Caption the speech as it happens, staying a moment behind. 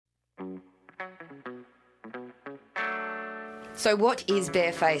So what is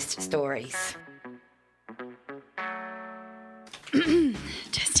Barefaced Stories?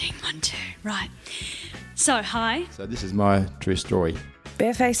 Testing, 1, 2, right. So, hi. So this is my true story.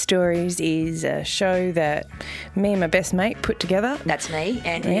 Barefaced Stories is a show that me and my best mate put together. That's me,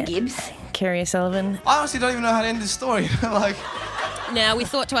 Andrea Gibbs. Kerry O'Sullivan. I honestly don't even know how to end this story. Now, we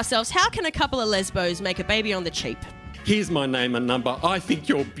thought to ourselves, how can a couple of lesbos make a baby on the cheap? Here's my name and number. I think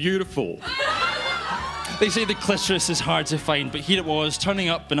you're beautiful. They say the clitoris is hard to find, but here it was, turning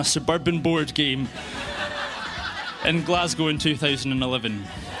up in a suburban board game in Glasgow in 2011.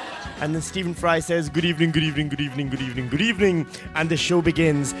 And then Stephen Fry says, good evening, good evening, good evening, good evening, good evening, and the show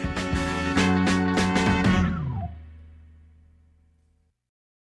begins.